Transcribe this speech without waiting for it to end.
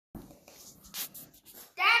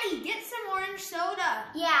soda.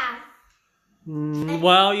 Yeah.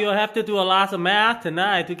 Well, you'll have to do a lot of math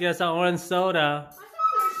tonight to get some orange soda. I thought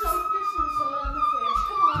there's some soda in the fridge.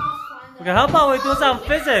 Come on, let's find that. Okay, how about we do some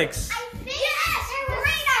physics Yes,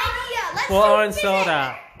 great idea. Let's for do orange physics.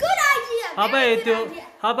 soda? Good idea. How about Very you good do? idea.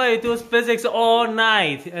 How about you do physics all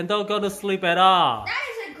night and don't go to sleep at all? That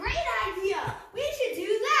is a great idea. We should do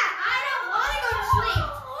that. I don't want to go to sleep.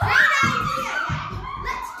 Great idea, Daddy.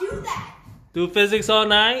 Let's do that. Do physics all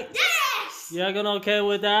night? Yes. You're gonna okay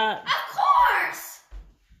with that? Of course.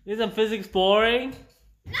 Isn't physics boring?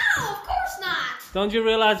 No, of course not. Don't you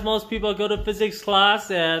realize most people go to physics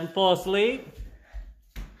class and fall asleep?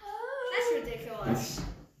 That's ridiculous.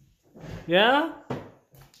 Yeah?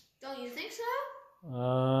 Don't you think so?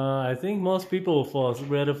 I think most people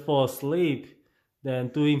rather fall asleep than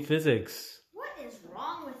doing physics.